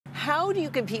how do you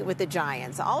compete with the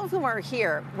giants, all of whom are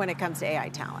here when it comes to AI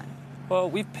talent? Well,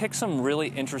 we've picked some really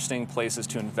interesting places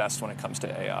to invest when it comes to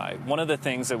AI. One of the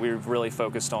things that we've really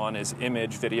focused on is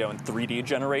image, video, and 3D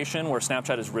generation, where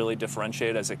Snapchat is really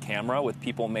differentiated as a camera with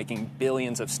people making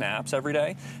billions of snaps every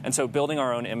day. And so building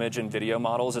our own image and video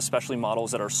models, especially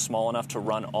models that are small enough to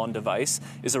run on device,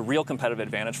 is a real competitive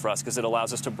advantage for us because it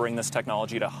allows us to bring this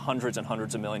technology to hundreds and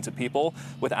hundreds of millions of people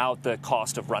without the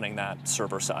cost of running that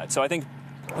server side. So I think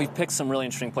we've picked some really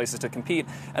interesting places to compete.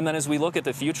 And then as we look at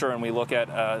the future and we look at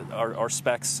our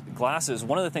Specs glasses,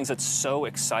 one of the things that's so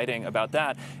exciting about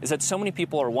that is that so many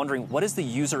people are wondering, what is the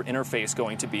user interface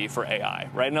going to be for AI,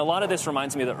 right? And a lot of this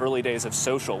reminds me of the early days of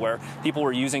social, where people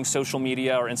were using social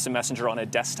media or instant messenger on a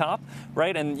desktop,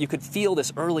 right? And you could feel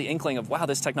this early inkling of, wow,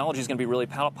 this technology is going to be really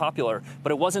popular.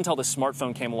 But it wasn't until the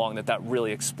smartphone came along that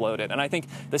really exploded. And I think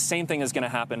the same thing is going to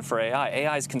happen for AI.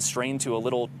 AI is constrained to a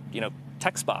little,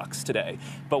 text box today.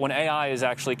 But when AI is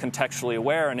actually contextually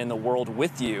aware and in the world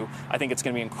with you, I think it's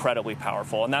going to be incredibly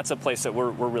powerful. And that's a place that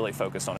we're really focused on.